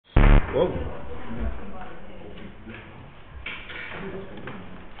Whoa.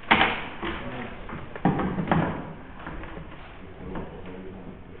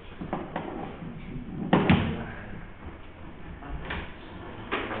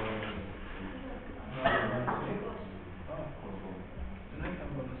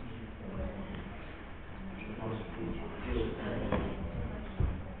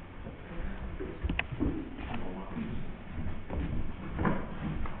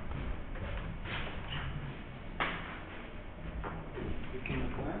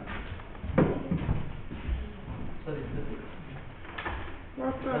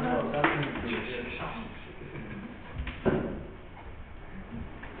 What the hell?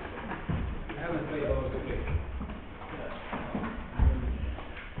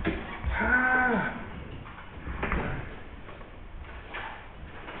 Ah.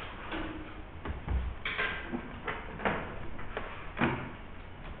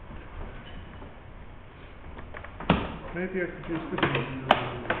 Maybe I could use this one.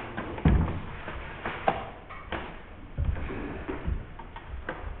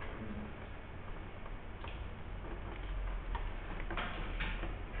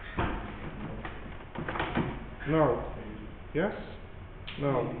 No. Yes?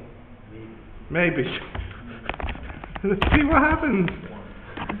 No. Maybe. Let's see what happens.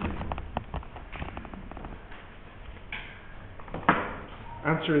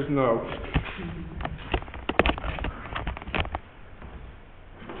 Answer is no.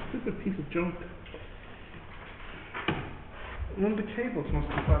 This is a piece of junk. One of the cables must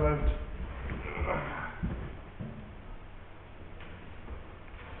have fell out.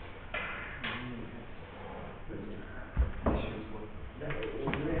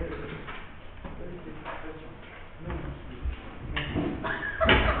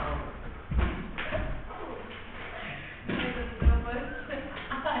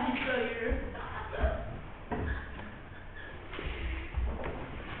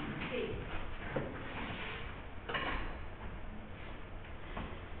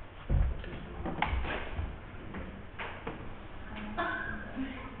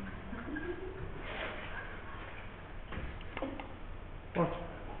 What?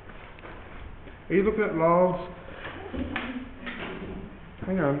 Are you looking at laws?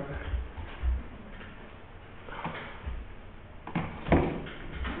 Hang on.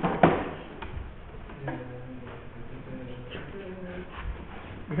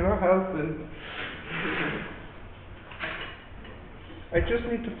 You're not helping. I just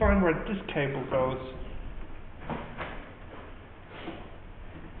need to find where this cable goes.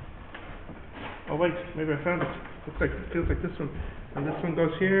 Oh wait, maybe I found it. It feels like this one. And this one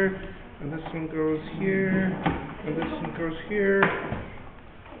goes here, and this one goes here, and this one goes here.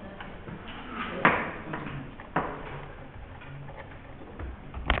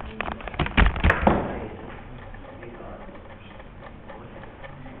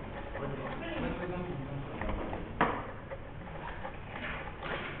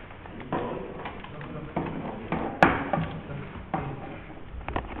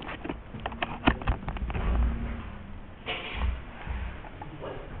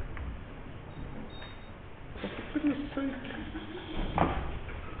 For goodness sake.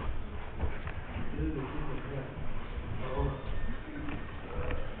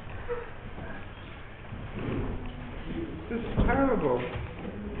 This is terrible.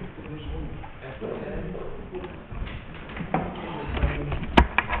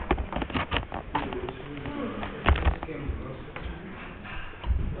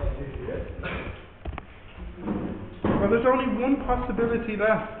 Well, there's only one possibility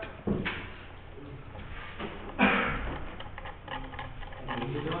left.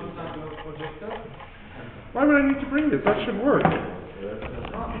 Why would I need to bring this? That should work.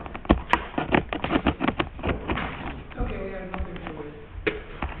 Okay, we have nothing to wait.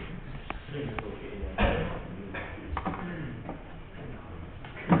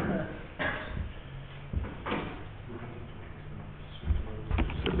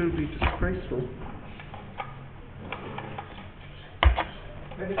 Absolutely disgraceful.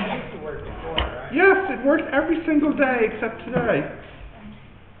 But it used to work before, right? Yes, it worked every single day except today.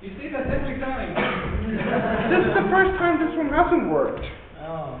 You see that every time. This is the first time this one hasn't worked.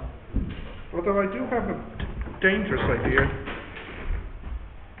 Oh. Although I do have a dangerous idea.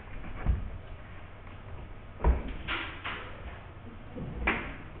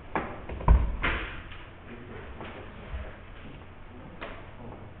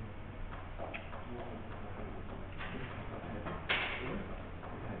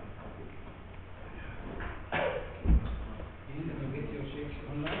 You need to get your shakes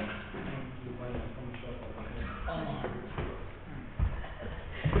online and you buy it from shop. Oh.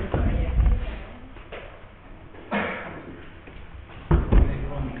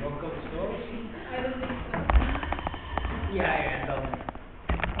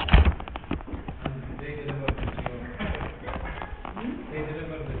 They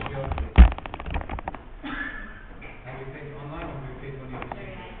deliver the your place. And we paid online or we paid when you received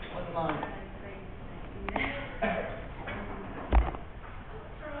it? Online.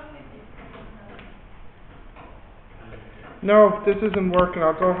 No, this isn't working.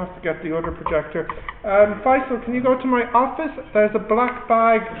 I'll go have to get the other projector. Faisal, can you go to my office? There's a black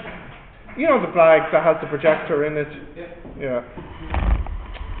bag. You know the bag that has the projector in it? Yeah. Yeah.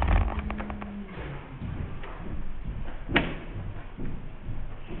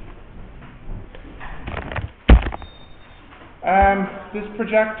 This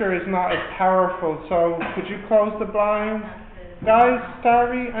projector is not as powerful, so could you close the blind? Guys,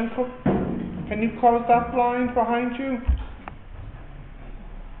 Starry and Cook, can you close that blind behind you?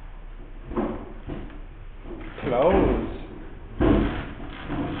 Close.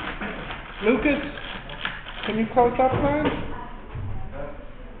 Lucas, can you close that blind?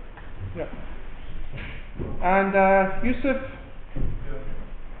 Yeah. And Yusuf?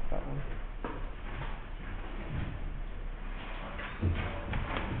 That one.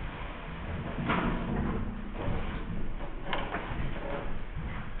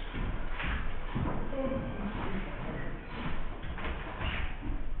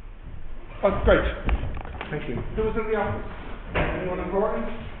 Oh, great. Thank you. Who was in the office? Anyone important?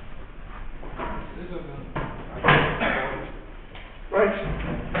 Right.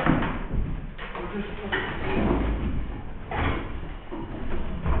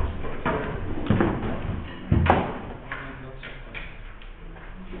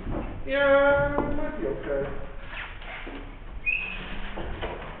 Yeah, it might be okay.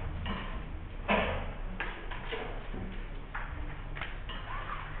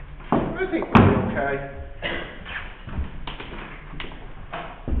 I think we'll be okay.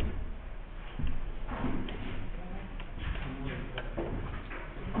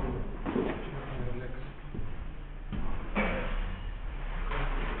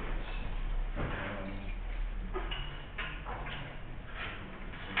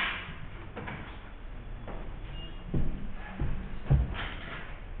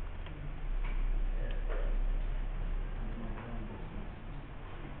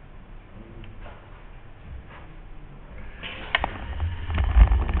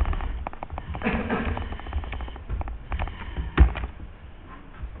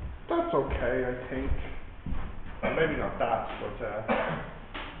 That's okay, I think. Well, maybe not that, but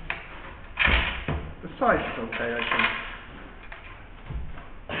the size is okay, I think.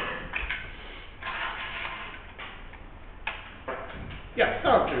 Yeah,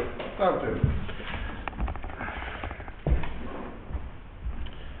 that'll do. That'll do.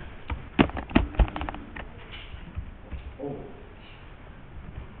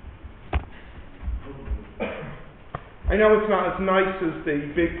 I know it's not as nice as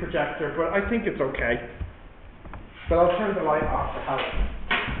the big projector, but I think it's okay. But I'll turn the light off to help.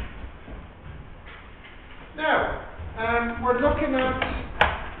 Now, we're looking at,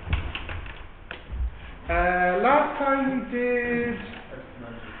 last time we did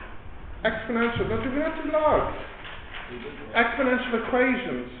exponential, but did we not do logs? Exponential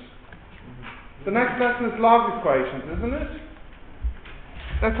equations. The next lesson is log equations, isn't it?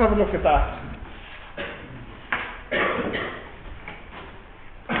 Let's have a look at that.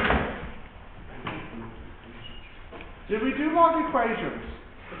 Did we do log equations?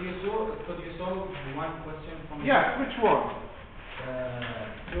 Could you solve one question from Yes, which one?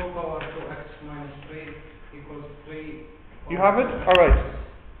 2 power 2x minus 3 equals 3. You have it? Alright.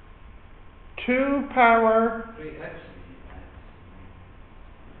 2 power 3x.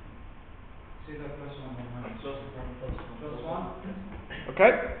 See the question on one. Plus 1.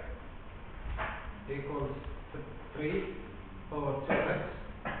 Okay. Equals 3 power 2x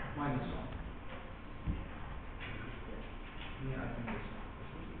minus 1. Yeah, I think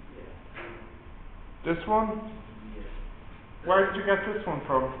This one? Where did you get this one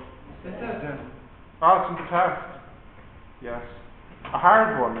from? it's that. Oh, it's in the test. Yes. A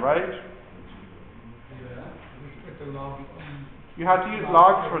hard one, right? Yeah. With the log. You had to use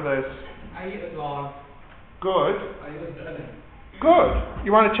logs for this. I use log. Good. I use the other. Good.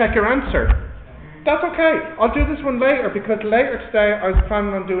 You want to check your answer? That's okay. I'll do this one later because later today I was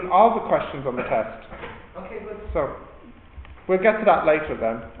planning on doing all the questions on the test. Okay, good. So, we'll get to that later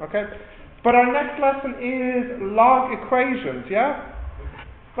then, okay? But our next lesson is log equations, yeah?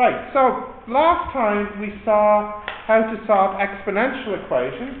 Right, so last time we saw how to solve exponential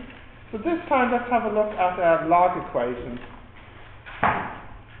equations. So this time let's have a look at log equations.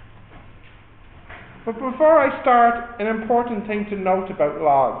 But before I start, an important thing to note about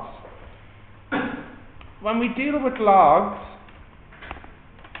logs. When we deal with logs,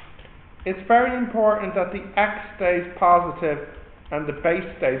 it's very important that the x stays positive and the base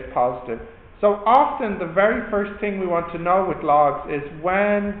stays positive. So often the very first thing we want to know with logs is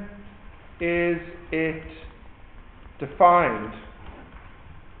when is it defined?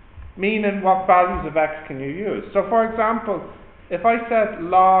 Meaning what values of x can you use? So for example, if I said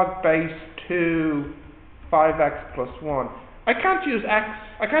log base 2 5x plus 1, I can't use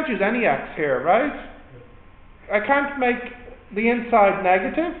any x here, right? I can't make the inside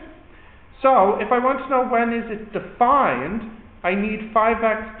negative. So if I want to know when is it defined, I need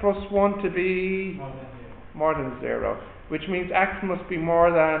 5x plus 1 to be more than 0, which means x must be more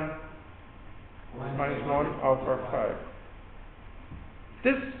than minus 1 over 5.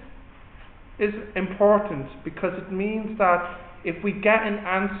 This is important because it means that if we get an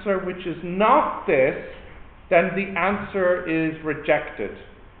answer which is not this, then the answer is rejected.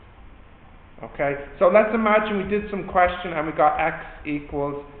 Okay, so let's imagine we did some question and we got x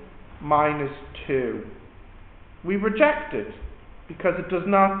equals minus 2. We reject it because it does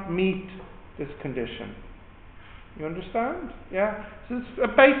not meet this condition. You understand? Yeah? So it's a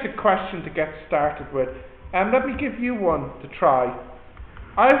basic question to get started with. And let me give you one to try.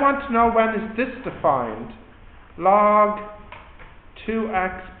 I want to know when is this defined. Log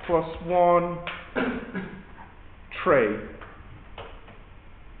 2x plus 1 3.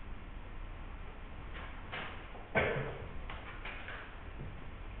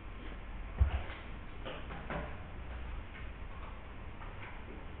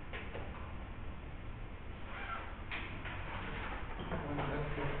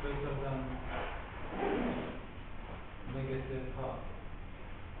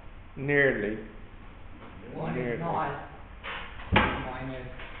 Nearly. One Nearly. is not minus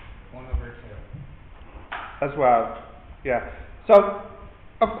 1 over 2. As well. Yeah. So,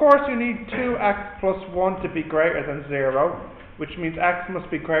 of course you need 2x plus 1 to be greater than 0, which means x must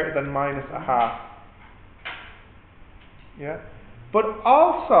be greater than minus a half. Yeah. But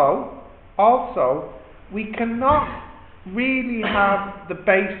also, we cannot really have the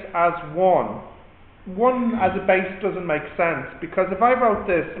base as 1. 1 as a base doesn't make sense, because if I wrote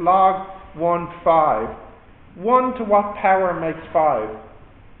this log 1 5, 1 to what power makes 5?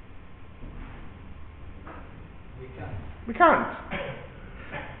 We can't.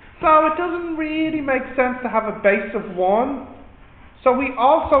 So it doesn't really make sense to have a base of 1. So we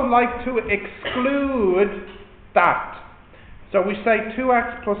also like to exclude that. So we say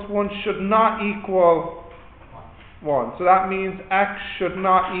 2x plus 1 should not equal 1. So that means x should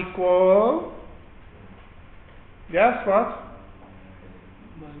not equal... Yes, what?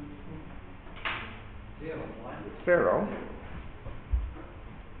 0.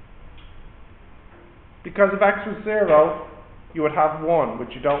 Because if x was 0, you would have 1, which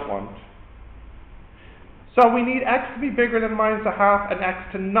you don't want. So we need x to be bigger than minus a half and x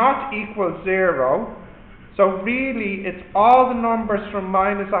to not equal 0. So really, it's all the numbers from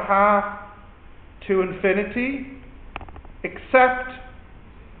minus a half to infinity except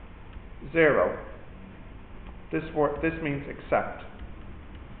 0. This means except.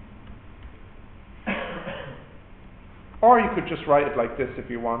 Or you could just write it like this if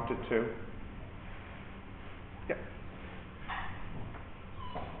you wanted to.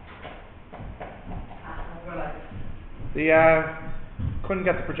 Yeah. Couldn't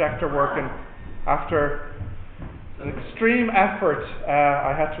get the projector working. After an extreme effort,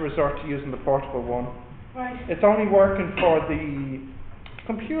 I had to resort to using the portable one. Right. It's only working for the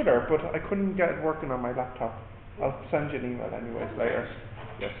computer, but I couldn't get it working on my laptop. I'll send you an email anyways later.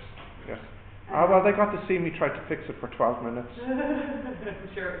 Yes. Well, they got to see me try to fix it for 12 minutes.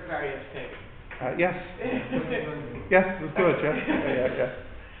 I'm sure it was very entertaining. Yes. Yes, it was good, yeah.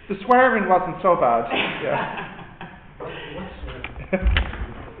 The swearing wasn't so bad. Yeah.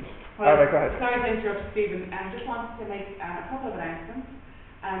 Well, Alright, go ahead. sorry to interrupt, Stephen. I just wanted to make a couple of announcements.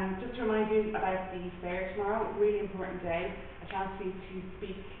 Just to remind you about the fair tomorrow, a really important day, a chance for you to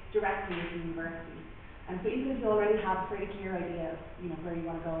speak directly with the university. And so even if you already have a pretty clear idea of where you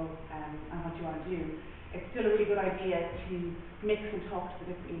want to go and what you want to do, it's still a really good idea to mix and talk to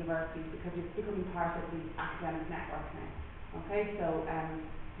the different universities because it's becoming part of the academic network now. Okay, so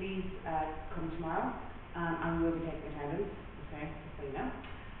please come tomorrow and we'll be taking attendance, okay, just so you know.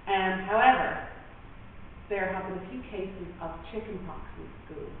 However, there have been a few cases of chickenpox in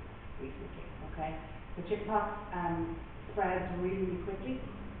schools recently, okay? So chickenpox spreads really, really quickly.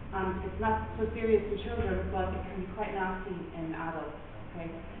 It's not so serious in children, but it can be quite nasty in adults, okay?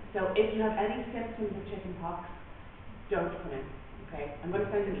 So if you have any symptoms of chickenpox, don't come in, okay? I'm going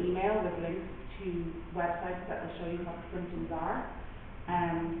to send an email with links to websites that will show you what the symptoms are.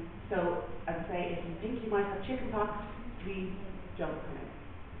 So, as I say, if you think you might have chickenpox, please don't come in,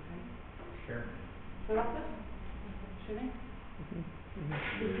 okay? Sure. So that's it. Shouldn't I? This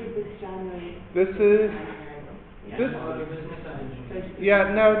is this January. This is, Yeah. this, Business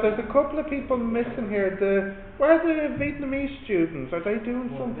yeah, no, there's a couple of people missing here. Where are the Vietnamese students? Are they doing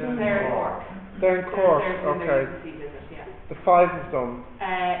something? They're in Cork. They're in Cork, They're doing okay. their agency visit, yeah. The 5 of them.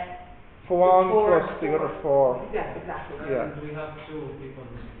 For one Four. plus the other 4. Yeah, exactly. Yeah. We have 2 people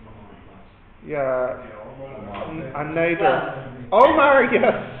missing from our class. Yeah, and Nader. Omar,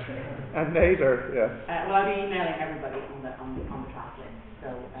 yes. And Nader, yes. Well, I'll be emailing everybody on the class list.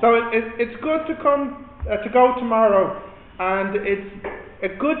 So it's good to come to go tomorrow, and it's a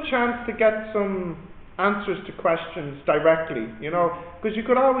good chance to get some answers to questions directly. You know, because you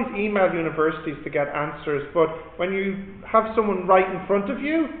could always email universities to get answers, but when you have someone right in front of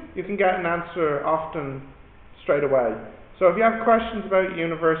you, you can get an answer often straight away. So if you have questions about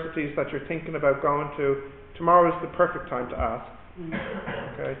universities that you're thinking about going to, tomorrow is the perfect time to ask.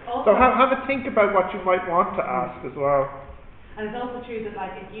 Okay. So have a think about what you might want to ask as well. And it's also true that,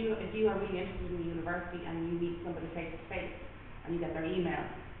 like, if you are really interested in the university and you meet somebody face to face and you get their email,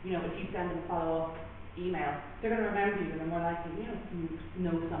 you know, if you send them a follow up email, they're going to remember you, and they're more likely, you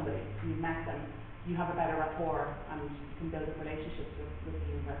know somebody, you've met them, you have a better rapport, and you can build up relationships with the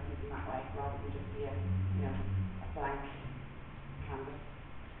universities in that way, rather than just be a blank canvas.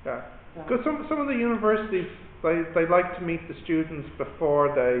 Yeah. So, Because some of the universities, they like to meet the students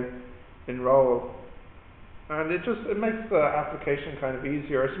before they enroll, and it makes the application kind of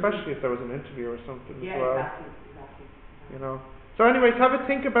easier, especially if there was an interview or something as well. Exactly. You know. So anyways, have a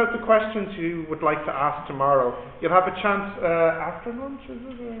think about the questions you would like to ask tomorrow. You'll have a chance after lunch, is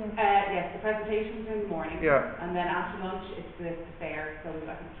it? Yes, the presentations are in the morning. Yeah. And then after lunch it's the fair. So we've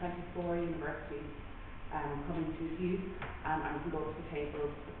got 24 universities coming to you, and we can go to the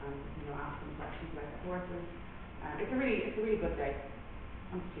tables and ask them questions about the courses. It's a really good day.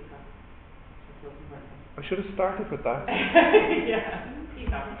 I'm super. It's really important. I should have started with that. Yeah.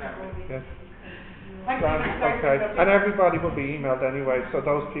 Keep that forever. Yes. Thanks, Grand, okay. And everybody will be emailed anyway, so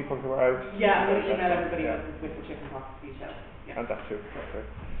those people who are out. Yeah, I'm going to email everybody Yeah. with the chicken pox details. Yeah. And that too. Okay.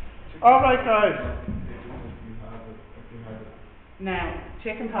 All right, guys. Now,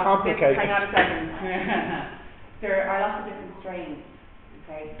 chicken pox. Complicated. Hang on a second. There are lots of different strains.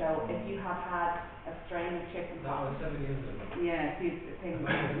 Okay, so if you have had a strain of chicken pox. That was 7 years ago. Yeah, these things,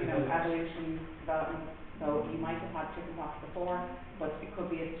 evolution, development. So you might have had chicken pox before, but it could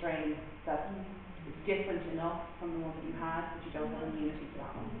be a strain that is different enough from the one that you had, but you don't have immunity to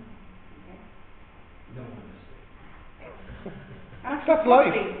that one. Okay. No one understands. That's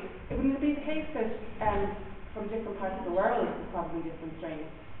life. Wouldn't it be the case that from different parts of the world there's probably different strains?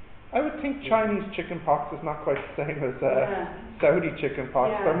 I would think Chinese chicken pox is not quite the same as Saudi chicken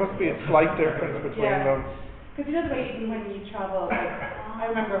pox. Yeah. There must be a slight difference between them. Because the other way, even when you travel, like, I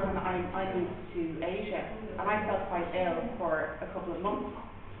remember when I moved to Asia, and I felt quite ill for a couple of months,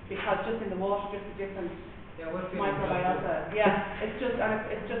 because just in the water, just a different microbiota. Yeah, it's just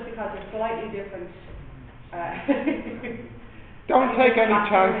because they're slightly different. Don't take any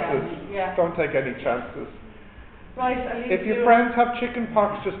chances. Yeah. Don't take any chances. Right, If your friends have chicken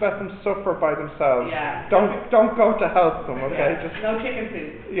pox, just let them suffer by themselves. Yeah. Don't go to help them, okay? Yeah. Just No chicken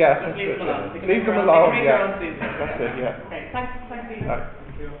food. yeah, Just leave them alone. They can leave make them their own- alone. they can make Yeah, their own food. that's it. Yeah. Okay, thanks, Stephen. Right.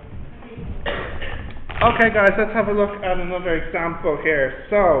 Thank you. Okay, guys, let's have a look at another example here.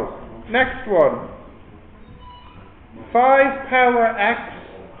 So, next one. 5 power x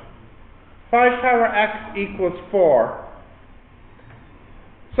equals 4.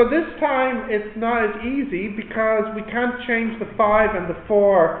 So this time it's not as easy because we can't change the 5 and the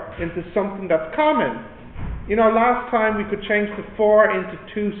 4 into something that's common. You know, last time we could change the 4 into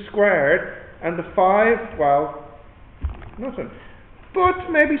 2 squared and the 5, well, nothing. But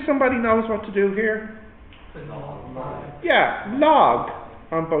maybe somebody knows what to do here. Yeah, log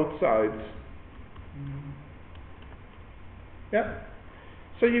on both sides. Yep.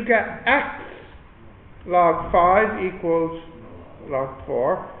 So you get x log 5 equals log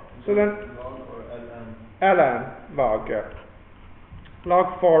 4. So then ln log, yeah.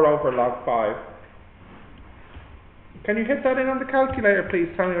 Log 4 over log 5. Can you hit that in on the calculator, please?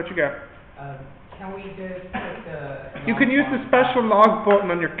 Tell me what you get. Can we just put the... You can use the special log button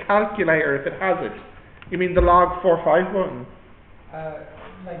on your calculator if it has it. You mean the log 4-5 button?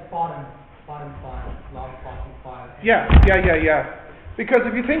 Like bottom 5, log 45. Yeah. Because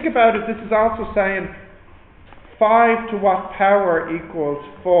if you think about it, this is also saying 5 to what power equals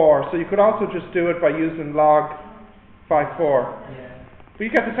 4. So you could also just do it by using log 5-4. Yeah. But you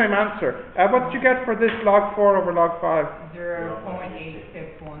get the same answer. What did you get for this log 4 over log 5?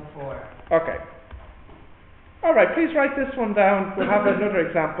 0.8614. Okay. Alright, please write this one down. We'll have another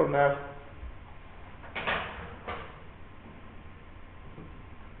example now.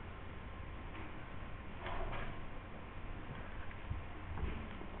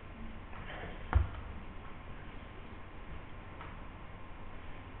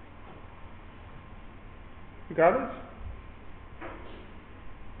 You got it?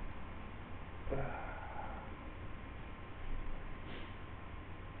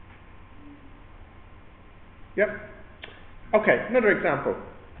 Yep. Okay, another example.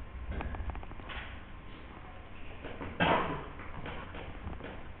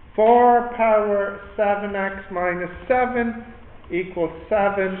 Four power 7x minus 7 equals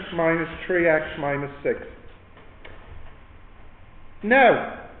 7 minus 3x minus 6.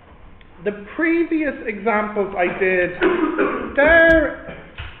 Now, the previous examples I did, they're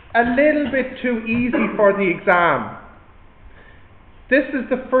a little bit too easy for the exam. This is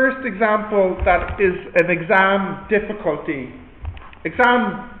the first example that is an exam difficulty,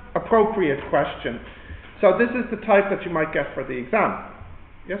 exam appropriate question. So this is the type that you might get for the exam.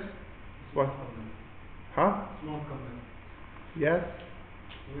 Yes? What? Huh? Small comment. Yes?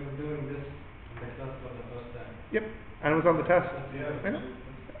 We were doing this in the class for the first time. Yep. And it was on the test. Yeah. I know.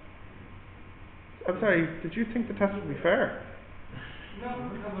 I'm sorry, did you think the test would be fair? No,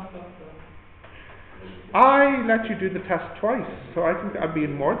 never thought so. I let you do the test twice, so I think I'm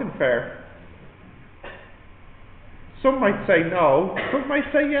being more than fair. Some might say no, some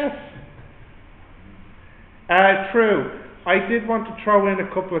might say yes. True. I did want to throw in a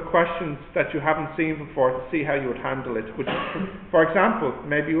couple of questions that you haven't seen before to see how you would handle it. Which, for example,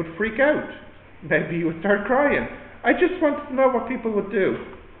 maybe you would freak out. Maybe you would start crying. I just wanted to know what people would do.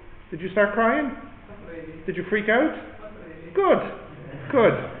 Did you start crying? Not really. Did you freak out? Not really. Good.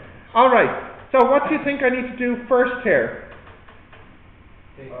 Good. All right. So what do you think I need to do first here?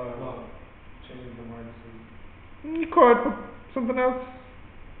 Take log. Change the minuses. You could put something else.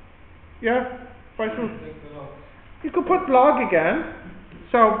 Yeah? Take the log. You could put log again.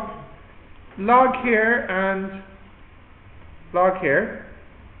 So log here and log here.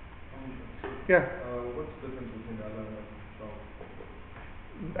 Yeah. What's the difference between ln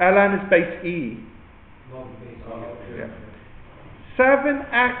and log? ln is base e. Log base. Okay. Yeah.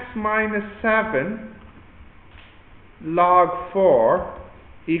 7x minus 7 log 4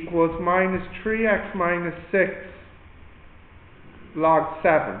 equals minus 3x minus 6 log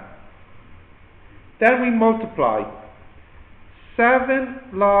 7. Then we multiply.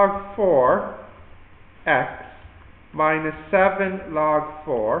 7 log 4 x minus 7 log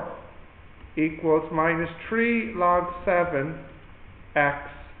 4 equals minus 3 log 7 x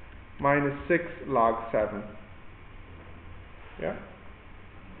minus 6 log 7. Yeah?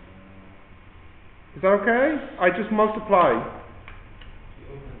 Is that okay? I just multiply. You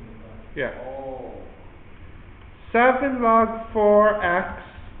open the log. Yeah. Oh. 7 log 4x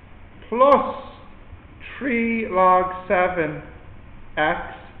plus 3 log 7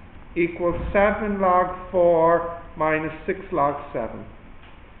 x equals 7 log 4 minus 6 log 7.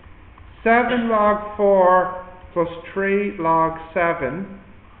 7 log 4 plus 3 log 7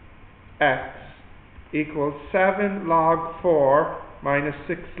 x equals 7 log 4 minus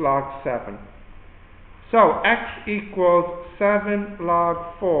 6 log 7. So x equals 7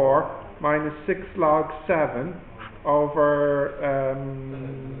 log 4 minus 6 log 7 over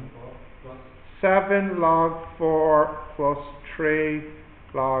 7 log 4 plus 3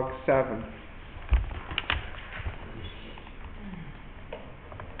 log 7.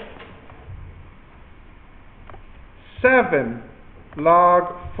 Seven log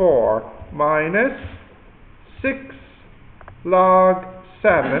 4 minus 6 log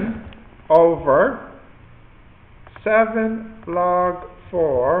 7 over 7 log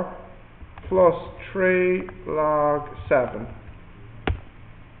 4 plus 3 log 7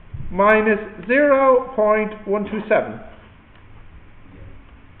 minus 0.127.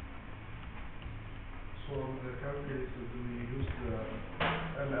 So the calculator, do we use the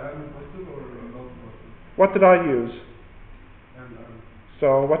ln method or log method? What did I use? ln.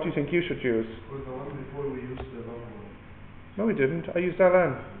 So what do you think you should use? Was the one before we used the log one? No, we didn't. I used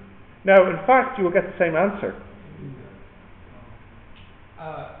ln. Now, in fact, you will get the same answer.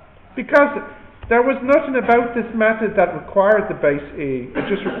 Because there was nothing about this method that required the base e. It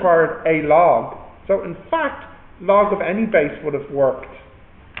just required a log. So, in fact, log of any base would have worked.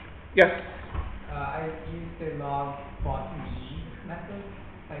 Yes? I used the log bottom g method,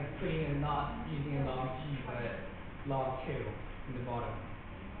 like putting a not using a log g, but log 2 in the bottom.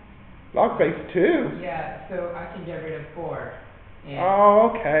 Log base 2? Yeah, so I can get rid of 4. And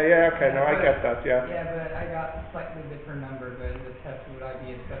Oh, okay, yeah, okay, no, I get that, yeah. yeah, but I got a slightly different number, but in the test would I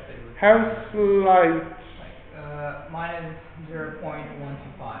be accepted with How slight? like minus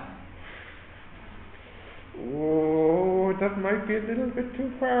 0.125. Oh, that might be a little bit too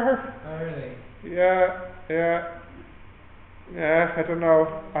far. Oh really? Yeah, I don't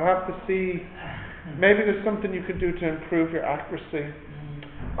know. I'll have to see. Maybe there's something you could do to improve your accuracy.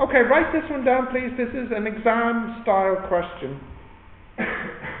 Okay, write this one down, please. This is an exam-style question.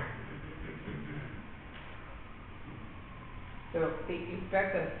 So they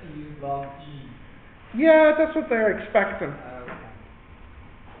expect us to use log G. Yeah, that's what they're expecting.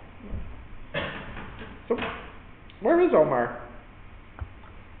 Okay. So, where is Omar?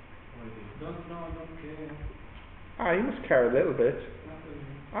 Don't care. Ah, he must care a little bit. Not really.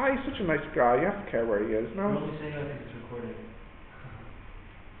 Ah, he's such a nice guy. You have to care where he is, We're no? only saying that because it's recorded.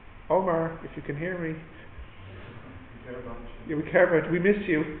 Omar, if you can hear me, You care about you. yeah, we care about you. We miss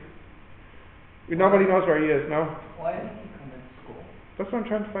you. Nobody knows where he is, no? Why didn't he come to school? That's what I'm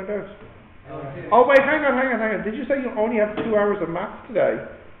trying to find out. Okay. Oh, wait, hang on. Did you say you only have 2 hours of maths today?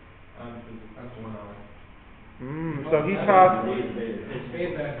 That's 1 hour. So he thought, It's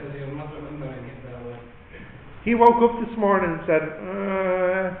feedback because you're not remembering it that well. he woke up this morning and said,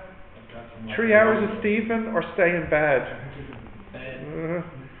 3 hours of Stephen or stay in bed?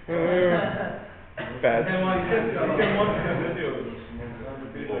 Bed. Then why you can watch the videos.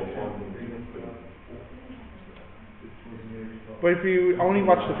 But if you only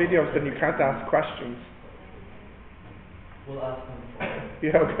watch the videos, then you can't ask questions. We'll ask them for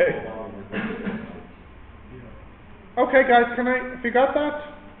Yeah, okay. Okay, guys, have you got that?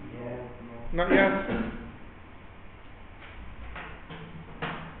 No. Not yet?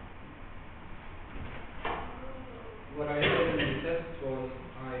 What I did in the test was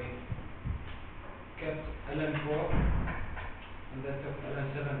I kept ln4 and then took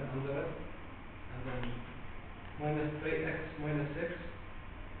ln7 under it and then minus 3x minus 6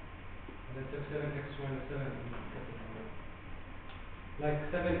 and then took 7x minus 7 and kept it under.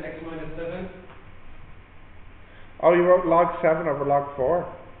 Like 7x minus 7. Oh, you wrote log 7 over log 4?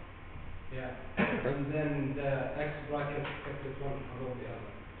 Yeah. And then the x bracket kept it one above the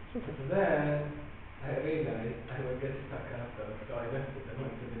other. Okay. So then I realized I would get stuck after, so I left it and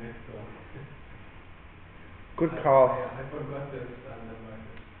went to the next one. Good call. I forgot to expand the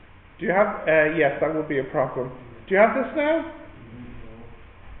bracket. Do you have, yes, that would be a problem. Do you have this now?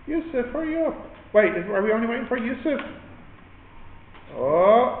 Yusuf, hurry up. Wait, are we only waiting for Yusuf?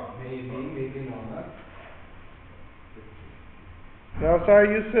 Oh. Maybe not. No, sorry,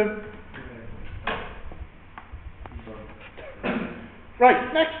 Yusuf.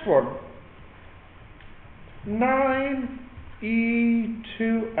 Right, next one.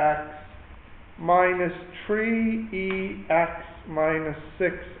 9e2x minus 3ex minus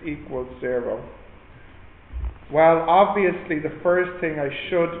 6 equals 0. Well, obviously the first thing I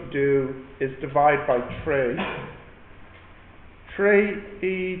should do is divide by 3.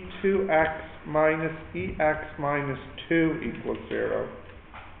 3e2x minus ex minus 2 equals 0.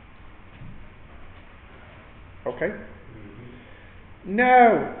 Okay?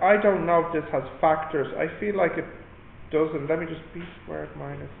 Now, I don't know if this has factors. I feel like it doesn't. Let me just b squared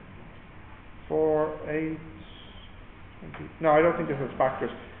minus 4, 8, 20. No, I don't think this has factors.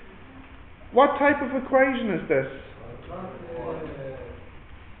 What type of equation is this?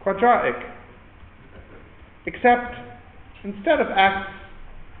 Quadratic. Except, instead of x,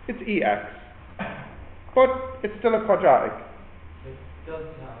 it's ex. But it's still a quadratic. It does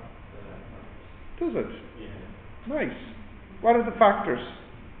have Does it? yeah. Nice. What are the factors?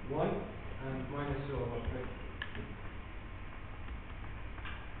 1 and minus 2 over 3.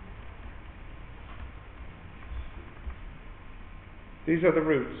 These are the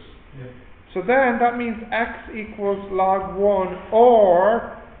roots. Yeah. So then that means x equals log 1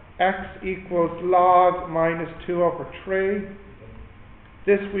 or x equals log minus 2 over 3.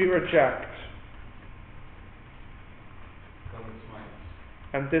 This we reject. Because it's minus.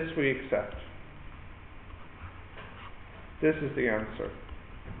 And this we accept. This is the answer.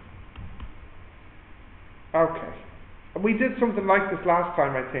 Okay. We did something like this last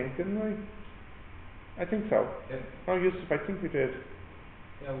time, I think, didn't we? I think so. Yeah. Oh, Yusuf, I think we did.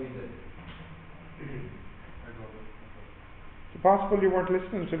 Yeah, we did. Is it possible you weren't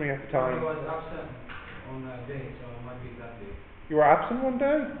listening to me at the I time? was absent on a day, so it might be that day. You were absent one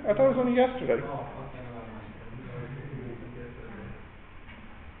day? I thought it was only yesterday. Oh, okay, never mind.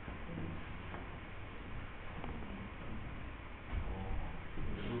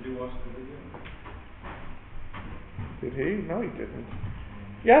 Did you watch the video? Did he? No, he didn't.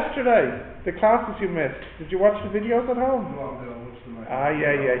 Yesterday, the classes you missed. Did you watch the videos at home? No, I'm gonna watch the night. Ah,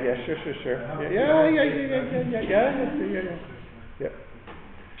 yeah, sure. Yeah.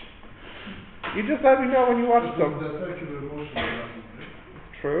 You just let me know when you watch them. The circular motion.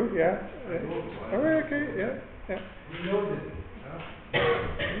 True, yeah. I Oh, okay, yeah. We know this.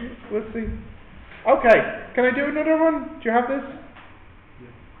 We'll see. Okay, can I do another one? Do you have this?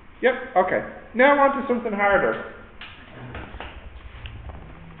 Yep, okay. Now on to something harder.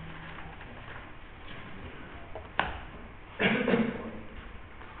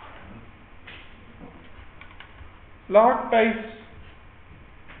 log base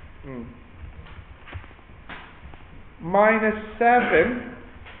minus 7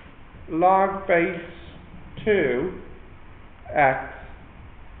 log base 2 x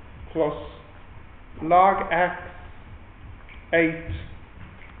plus log x 8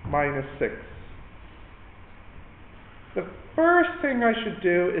 minus 6. The first thing I should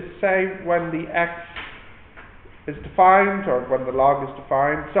do is say when the x is defined, or when the log is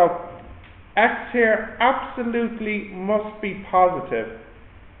defined. So x here absolutely must be positive,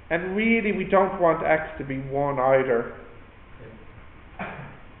 and really we don't want x to be 1 either.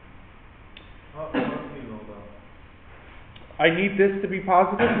 How do you know that? I need this to be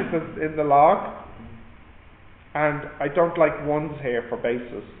positive because it's in the log, and I don't like 1s here for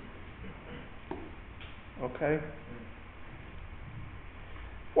bases. Okay?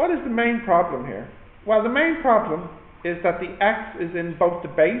 What is the main problem here? Well, the main problem is that the x is in both the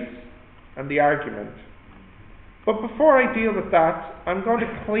base and the argument. But before I deal with that, I'm going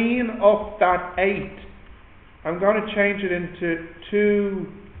to clean up that 8. I'm going to change it into 2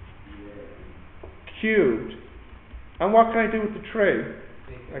 cubed. And what can I do with the 3?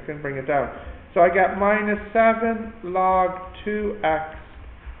 I can bring it down. So I get minus 7 log 2x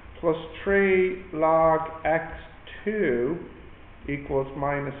plus 3 log x2 equals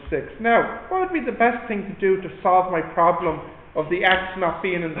minus 6. Now, what would be the best thing to do to solve my problem of the x not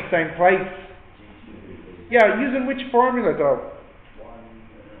being in the same place? Yeah, using which formula though?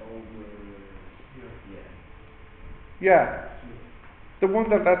 Yeah, the one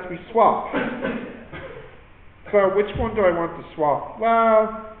that lets me swap. So which one do I want to swap?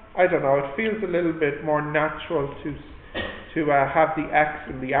 Well, I don't know, it feels a little bit more natural to have the x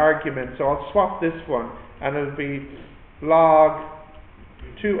in the argument, so I'll swap this one, and it'll be log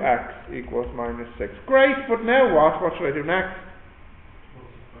 2x equals minus 6. Great, but now what? What should I do next?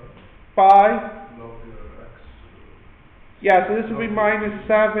 By? Yeah, so this will be minus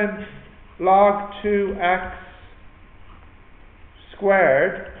 7 log 2x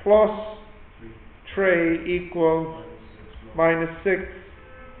squared plus 3 equals minus 6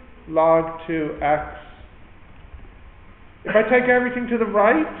 log 2x. If I take everything to the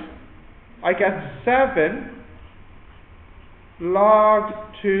right, I get 7 log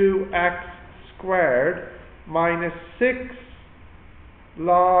 2x squared minus 6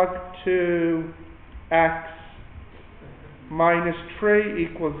 log 2x minus 3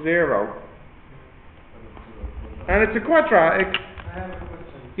 equals 0. And it's a quadratic. I have a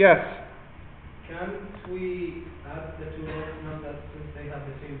question. Yes. Can't we add the two logs now that since they have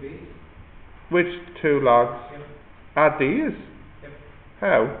the same base? Which 2 logs? Yep. Add these? Yep.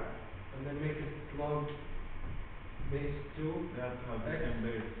 How? And then make it log base 2 They have to have the x same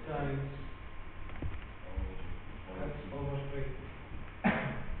base. times x over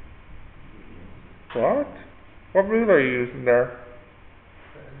 3. What? What rule are you using there?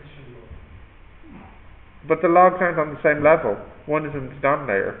 The addition log. But the logs aren't on the same level. One is in the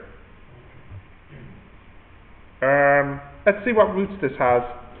denominator. Let's see what roots this has.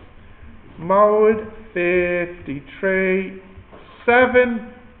 Mode 53,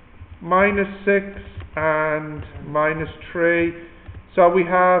 7 minus 6 and minus 3. So we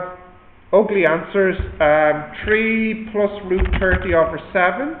have ugly answers. 3 plus root 30 over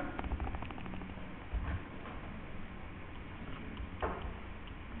 7.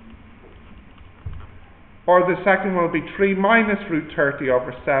 Or the second one will be 3 minus root 30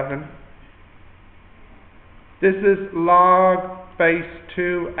 over 7. This is log base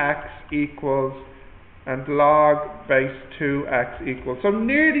 2x equals and log base 2x equals. So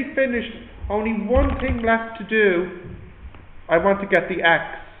nearly finished. Only one thing left to do. I want to get the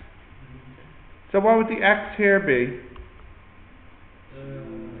x. So what would the x here be?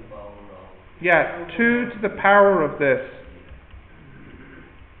 Yeah, 2 to the power of this.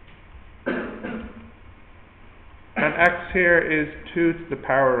 And x here is 2 to the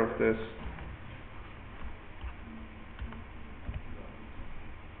power of this.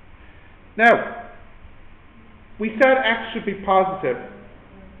 Now, we said x should be positive.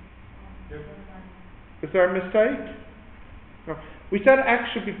 Is there a mistake? No. We said x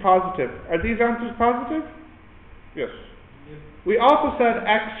should be positive. Are these answers positive? Yes. Yep. We also said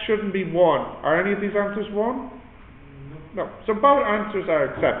x shouldn't be 1. Are any of these answers 1? No. So both answers are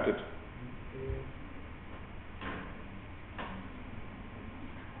accepted.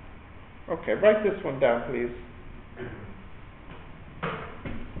 Okay, write this one down, please.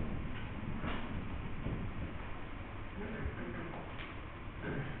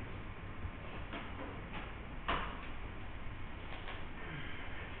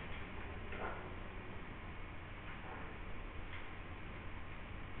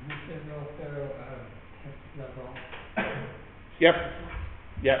 There's also test level. Yep.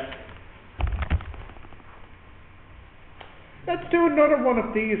 Yep. Let's do another one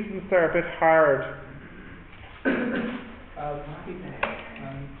of these since they're a bit hard. The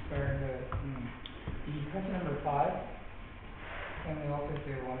question number 5. Can we also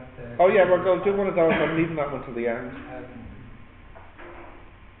do one of the? Oh yeah, we're going to do one of those. I'm leaving that one till the end.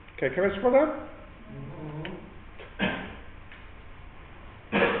 Okay, can I scroll down?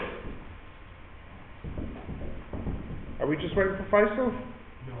 Are we just waiting for Faisal?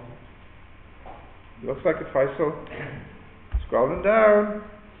 No. Looks like it's Faisal. Scrolling down.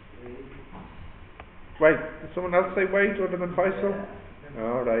 Wait, did someone else say wait other than Faisal?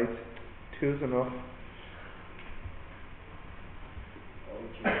 Alright, 2's enough.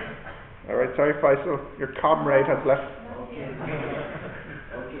 Alright, sorry Faisal, your comrade has left. Okay,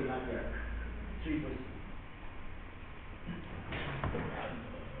 not yet. 3%.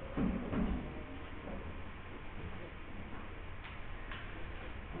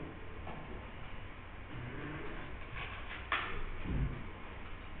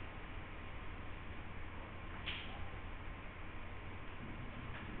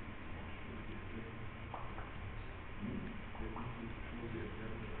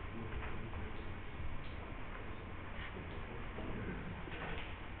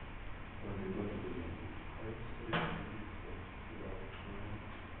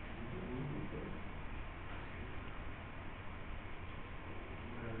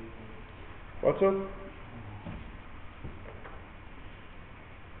 What's up?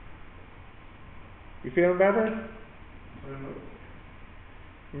 You feeling better?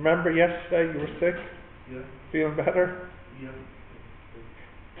 Remember yesterday you were sick? Yeah. Feeling better? Yeah.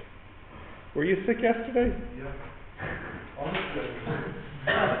 Were you sick yesterday? Yeah. Honestly, I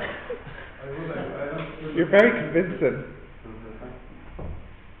was. You're very convincing.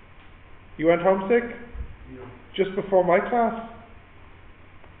 You went home sick? Yeah. Just before my class?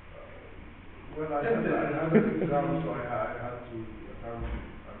 Well, I had an exam, so I had to attend,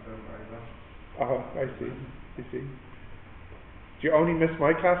 and then I left. Oh, I see. Did you only miss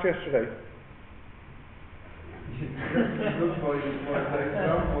my class yesterday? Because my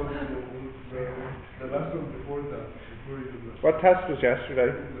exam was the lesson before that. What test was yesterday?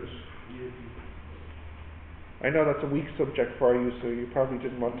 English, EAP. I know that's a weak subject for you, so you probably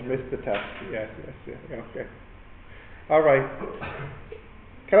didn't want to miss the test. Yes, okay. Alright.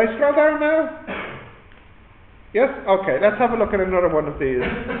 Can I scroll down now? Yes? Okay, let's have a look at another one of these.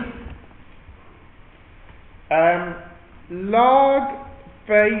 Log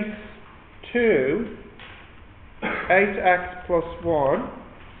base 2 8x plus 1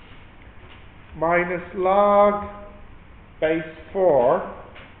 minus log base 4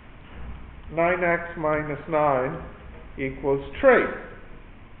 9x minus 9 equals 3.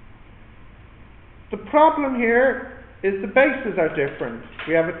 The problem here is the bases are different.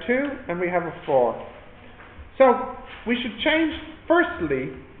 We have a 2 and we have a 4. So we should change,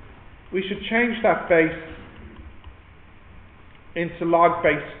 firstly, we should change that base into log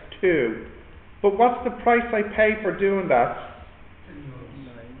base 2. But what's the price I pay for doing that?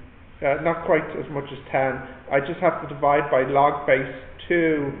 Not quite as much as 10. I just have to divide by log base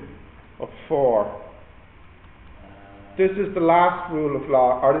 2 of 4. This is the last rule of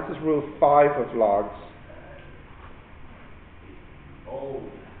log, or this is rule 5 of logs.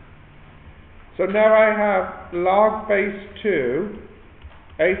 So now I have log base 2,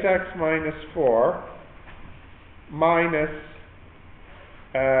 8x minus 4, minus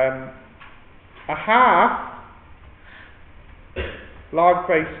a half log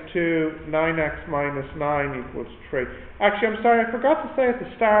base 2, 9x minus 9 equals 3. Actually, I'm sorry, I forgot to say at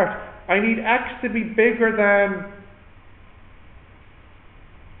the start, I need x to be bigger than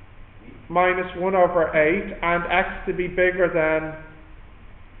minus 1 over 8, and x to be bigger than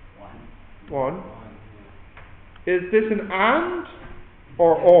 1. Is this an and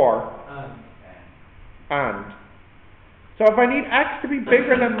or? And. So if I need x to be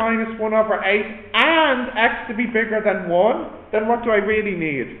bigger than minus 1 over 8 and x to be bigger than 1, then what do I really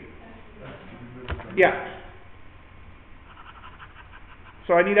need? Yeah.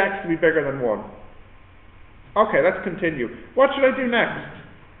 So I need x to be bigger than 1. Okay, let's continue. What should I do next?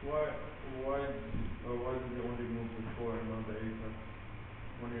 Why did you only move the 4 and not the 8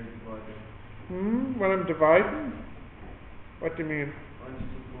 when you're dividing? When I'm dividing? What do you mean? Aren't you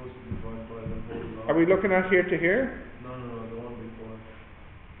supposed to divide by the whole log? Are we looking at here to here? No, the one before.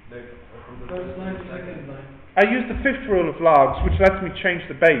 Like, from the First line to second second line. I use the 5th rule of logs, which lets me change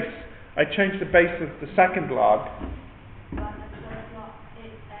the base. I change the base of the second log.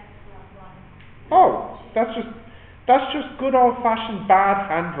 Oh, that's just good old-fashioned bad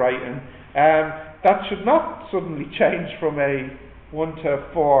handwriting. that should not suddenly change from a 1 to a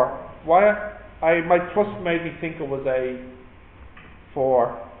 4. Why? My plus made me think it was a 4.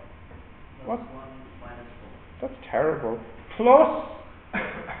 What? Plus 1 minus 4. That's terrible. Plus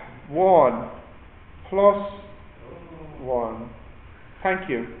 1. Plus 1. Thank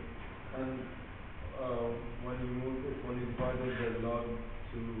you. And when you divided the log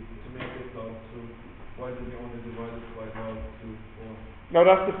to make it log 2, why did you only divide it by log 2, 4? Now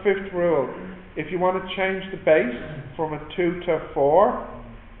that's the fifth rule. If you want to change the base from a 2 to a 4,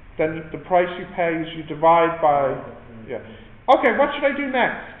 then the price you pay is you divide by... Yeah. Okay, what should I do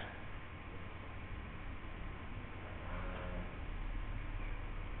next?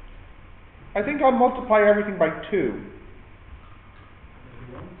 I think I'll multiply everything by 2. If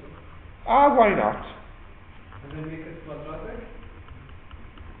you want to. Why not? And then make it quadratic.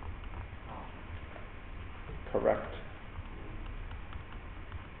 Correct.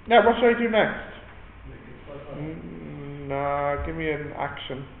 Now, what should I do next? Make it quadratic. Nah, give me an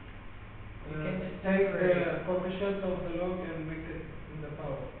action. You can just Take the separate. coefficient of the log and make it in the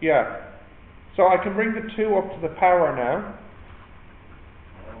power. Yeah. So I can bring the 2 up to the power now.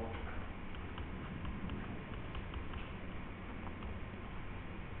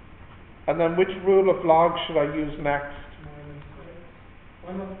 And then which rule of log should I use next? Minus 6.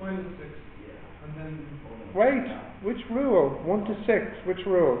 Why not minus 6? And then Wait, which rule? 1 to 6, which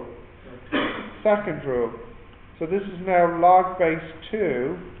rule? Second rule. So this is now log base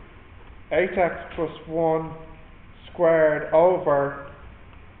 2, 8x plus 1 squared over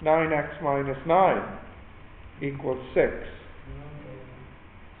 9x minus 9 equals 6.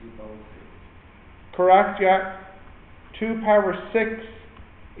 Correct, yeah? 2 power 6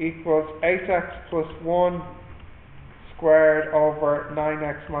 equals 8x plus 1 squared over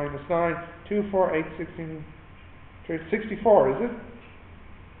 9x minus 9. 2, 4, 8, 16, 64, is it?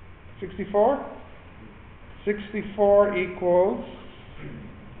 64? 64 equals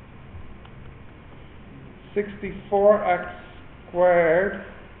 64x squared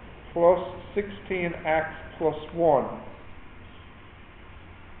plus 16x plus 1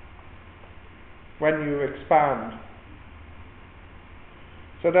 when you expand.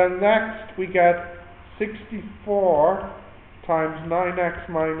 So then next we get 64 times 9x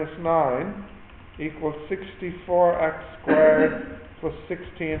minus 9 equals 64x squared plus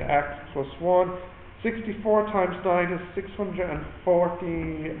 16x plus 1. 64 times 9 is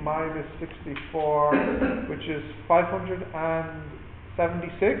 640 minus 64, which is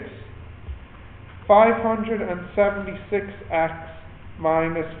 576. 576x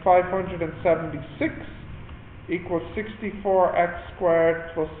minus 576 equals 64x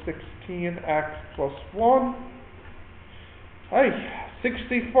squared plus 16x plus 1. Hey,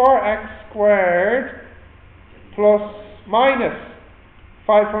 64x squared plus minus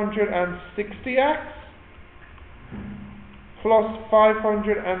 560x plus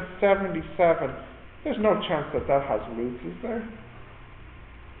 577. There's no chance that that has roots, is there?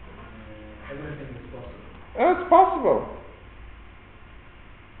 everything is possible. It's possible.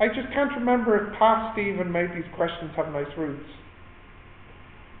 I just can't remember if past Stephen made these questions have nice roots.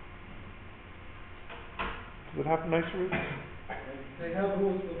 Does it have nice roots? They have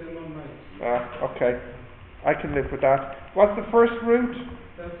rules, but they're not nice. Okay. I can live with that. What's the first root?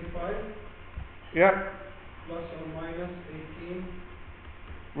 35 Yeah. plus or minus 18.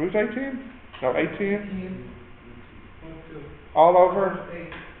 Root 18? No, 18. 18.2. All over.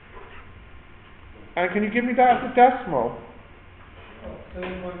 8. And can you give me that as a decimal? Oh,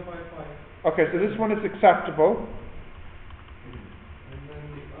 7.55. Okay, so this one is acceptable. And then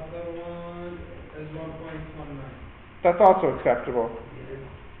the other one is 1.19. That's also acceptable.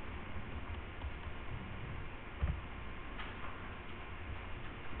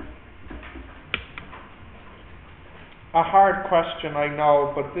 A hard question, I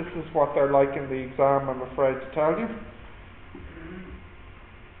know, but this is what they're like in the exam, I'm afraid to tell you.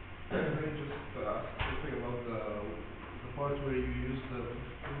 Can I just ask something about the part where you use the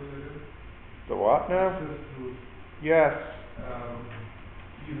fifth rule again? The what now? Fifth rule. Yes.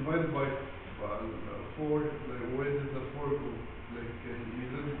 You divide by 4, like where did the 4 go? Like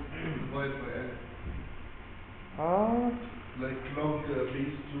you didn't divide by n. Like log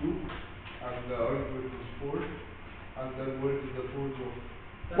base 2 and the argument is 4, and then where did the 4 go?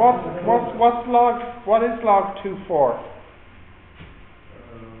 What is log 2 for?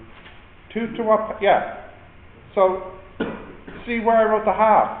 2 to what? Yeah. So, see where I wrote the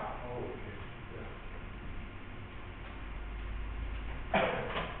half. Oh, okay.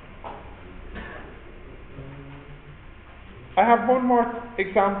 I have one more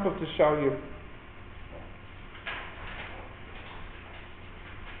example to show you.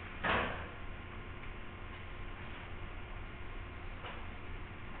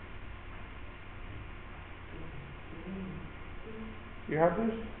 Do you have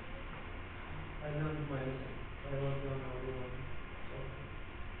this? I learned my lesson. I was on only one.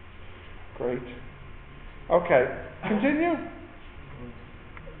 So. Great. Okay, continue.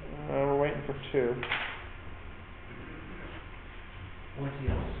 We're waiting for 2. What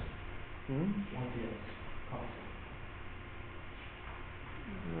else? Hmm? What else? Coffee.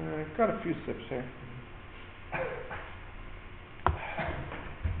 Got a few sips here.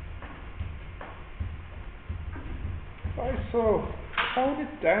 So tone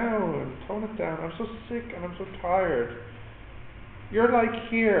it down. I'm so sick and I'm so tired. You're like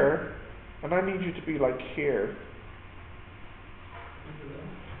here, and I need you to be like here.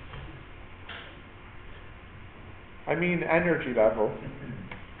 I mean energy level.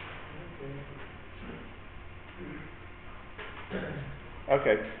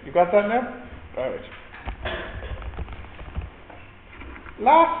 Okay, you got that now? Alright.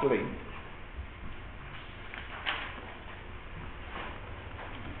 Lastly,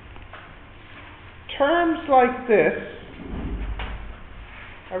 terms like this,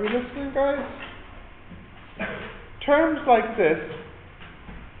 are we listening, guys? Terms like this,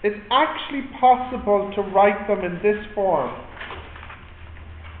 it's actually possible to write them in this form.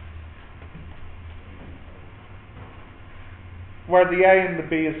 Where the A and the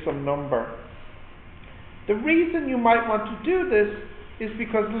B is some number. The reason you might want to do this is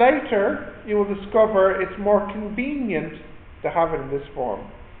because later you will discover it's more convenient to have it in this form.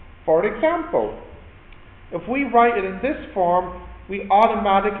 For example, if we write it in this form, we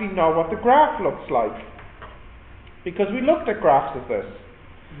automatically know what the graph looks like, because we looked at graphs of this.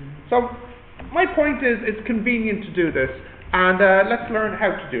 So my point is, it's convenient to do this, and let's learn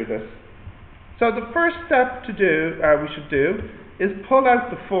how to do this. So the first step to do, we should do, is pull out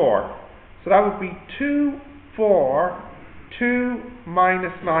the 4. So that would be 2, 4, 2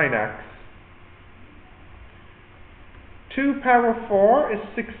 minus 9x. 2 power 4 is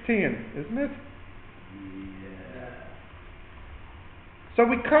 16, isn't it? So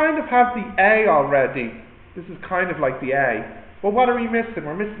we kind of have the A already. This is kind of like the A. But what are we missing?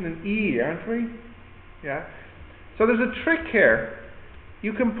 We're missing an E, aren't we? Yeah. So there's a trick here.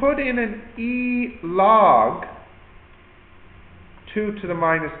 You can put in an E log 2 to the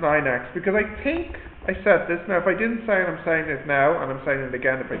minus 9x, because I think I said this. Now if I didn't say it, I'm saying it now, and I'm saying it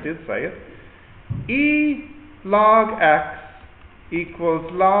again if I did say it. E log x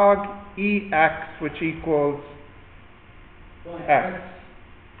equals log EX, which equals x.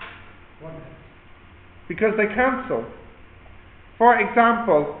 Because they cancel. For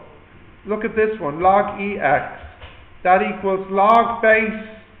example, look at this one, log EX. That equals log base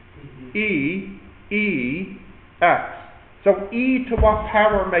EX. So e to what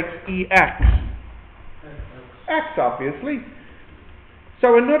power makes EX? X, obviously.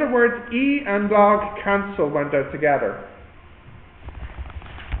 So in other words, e and log cancel when they're together.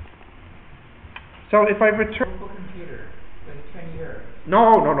 So if I return... computer, like 20 years.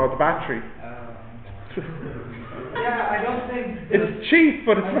 No, the battery. Yeah, I don't think... It's cheap,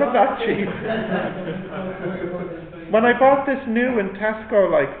 but it's not that cheap. When I bought this new in Tesco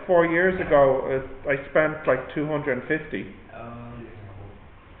like 4 years ago, I spent like 250.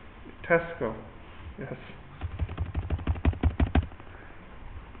 Tesco, yes.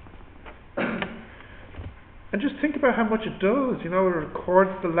 And just think about how much it does. You know, it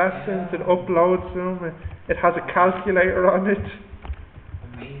records the lessons, it uploads them, it has a calculator on it.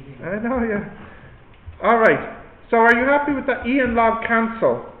 Amazing. I know, yeah. Alright, so are you happy with that? E and log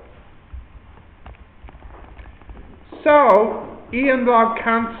cancel. So, E and log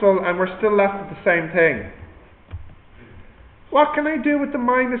cancel and we're still left with the same thing. What can I do with the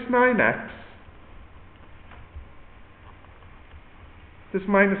minus 9x? This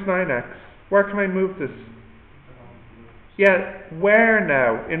minus 9x. Where can I move this? Yeah, where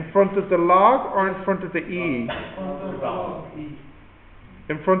now? In front of the log or in front of the E?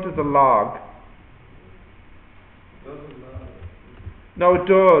 In front of the log. No, it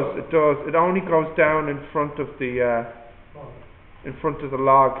does. It only goes down in front of the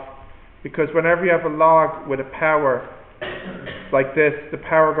log, because whenever you have a log with a power like this, the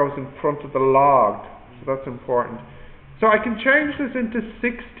power goes in front of the log. So that's important. So I can change this into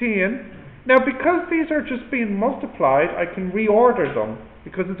 16. Now, because these are just being multiplied, I can reorder them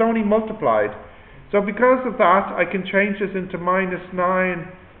because it's only multiplied. So because of that, I can change this into minus 9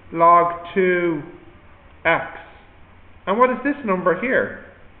 log 2x. And what is this number here?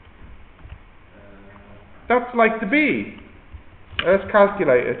 That's like the B. Let's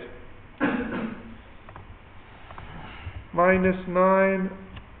calculate it. Minus 9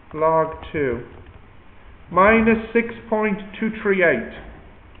 log 2. Minus 6.238.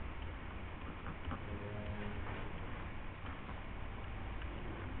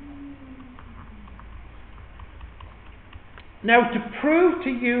 Now, to prove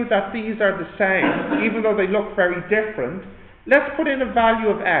to you that these are the same, even though they look very different, let's put in a value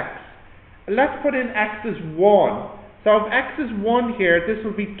of x. Let's put in x as 1. So if x is 1 here, this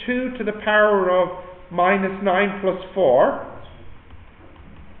will be 2 to the power of minus 9 plus 4.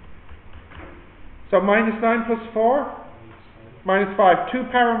 So minus 9 plus 4? Minus 5. 2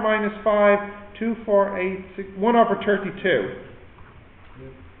 power minus 5, 2, 4, 8, 6, 1 over 32.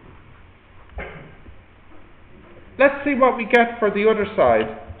 Let's see what we get for the other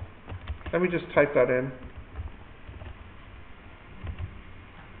side. Let me just type that in.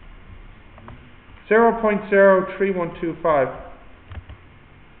 0.03125.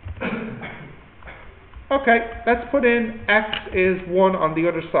 Okay, let's put in x is 1 on the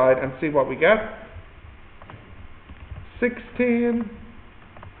other side and see what we get. 16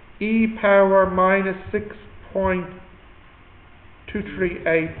 e power minus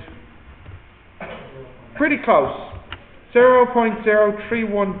 6.238. Pretty close.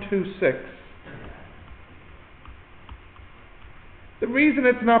 0.03126. The reason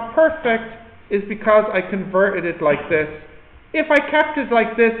it's not perfect is because I converted it like this. If I kept it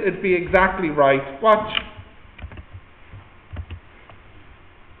like this, it'd be exactly right. Watch.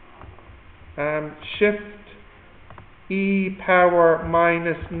 Shift e power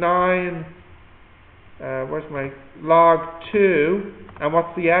minus 9. Where's my log 2? And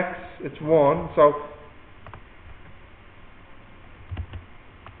what's the x? It's 1. So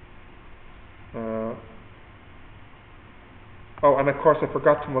oh, and of course I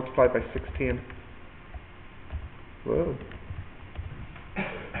forgot to multiply by 16. Whoa.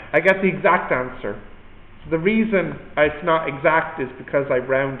 I get the exact answer. So the reason it's not exact is because I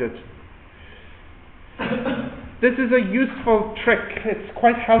rounded. This is a useful trick. It's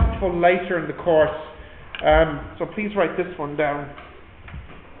quite helpful later in the course. So please write this one down.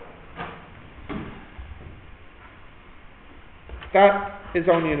 That is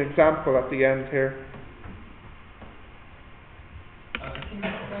only an example at the end here. Can you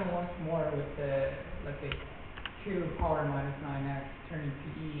explain once more with the, let's say, 2 power minus 9x turning to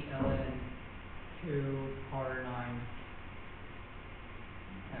e ln 2 power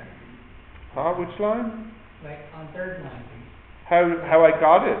 9x? Which line? Like on third line, please. How I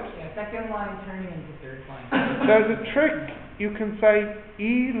got it? Yeah, second line turning into third line. There's a trick. You can say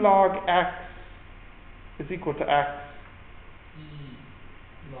e log x is equal to x. E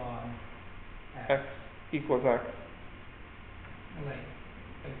log X equals x. Like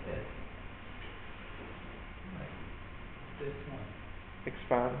this. Like this one.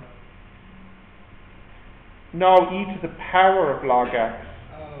 Expand. No, e to the power of log x.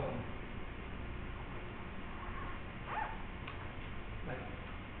 Oh. Like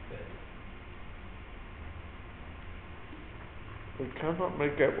this. We cannot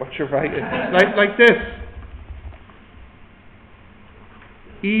make out what you're writing. like this.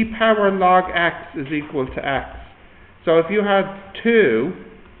 E power log x is equal to x. So if you had 2,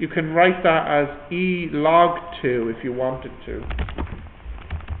 you can write that as e log 2 if you wanted to.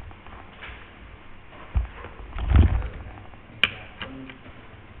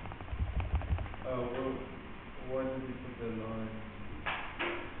 Why did you put the line?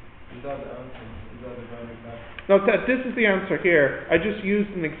 Is that the answer? Is that the value back? No, this is the answer here. I just used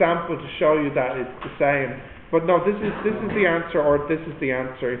an example to show you that it's the same. But no, this is the answer, or this is the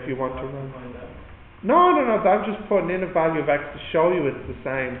answer if you want to run. No, I'm just putting in a value of x to show you it's the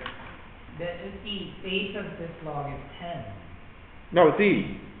same. The base of this log is 10. No, it's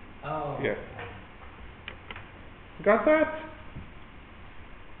e. Oh. Yeah. Got that?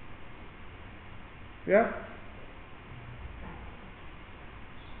 Yeah?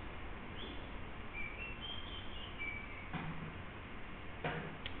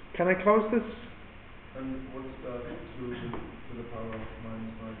 Can I close this? And what's that 2 to the power of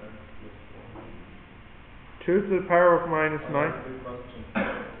minus 9x plus 4? 2 to the power of minus 9? That's the question.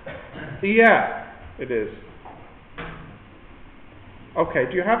 Yeah, it is. Okay,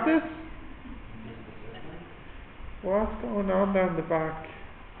 do you have this? What's going on down the back?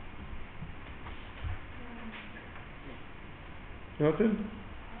 Nothing?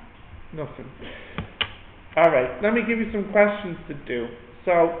 Nothing. Alright, let me give you some questions to do.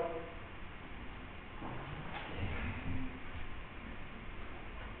 So,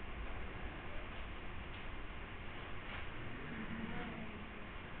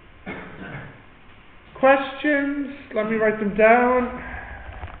 questions, let me write them down.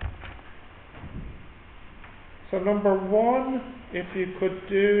 So number 1, if you could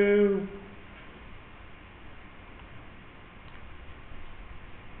do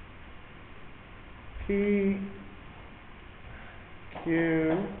P,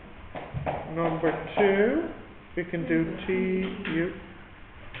 Q, number 2, we can do TU.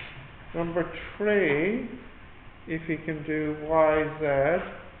 Number 3, if you can do YZ.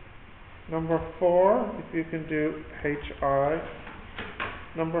 Number 4, if you can do HI.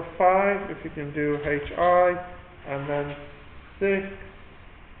 Number 5, if you can do HI. And then 6,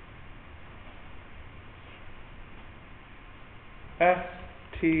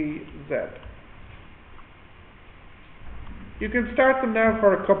 STZ. You can start them now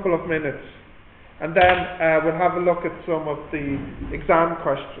for a couple of minutes, and then we'll have a look at some of the exam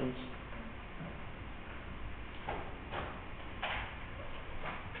questions.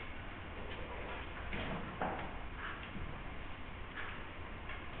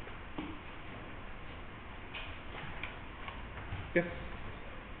 Yes?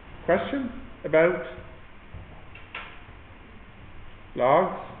 Question about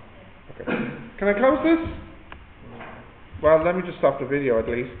logs? Okay. Can I close this? Well, let me just stop the video at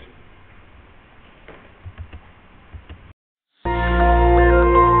least.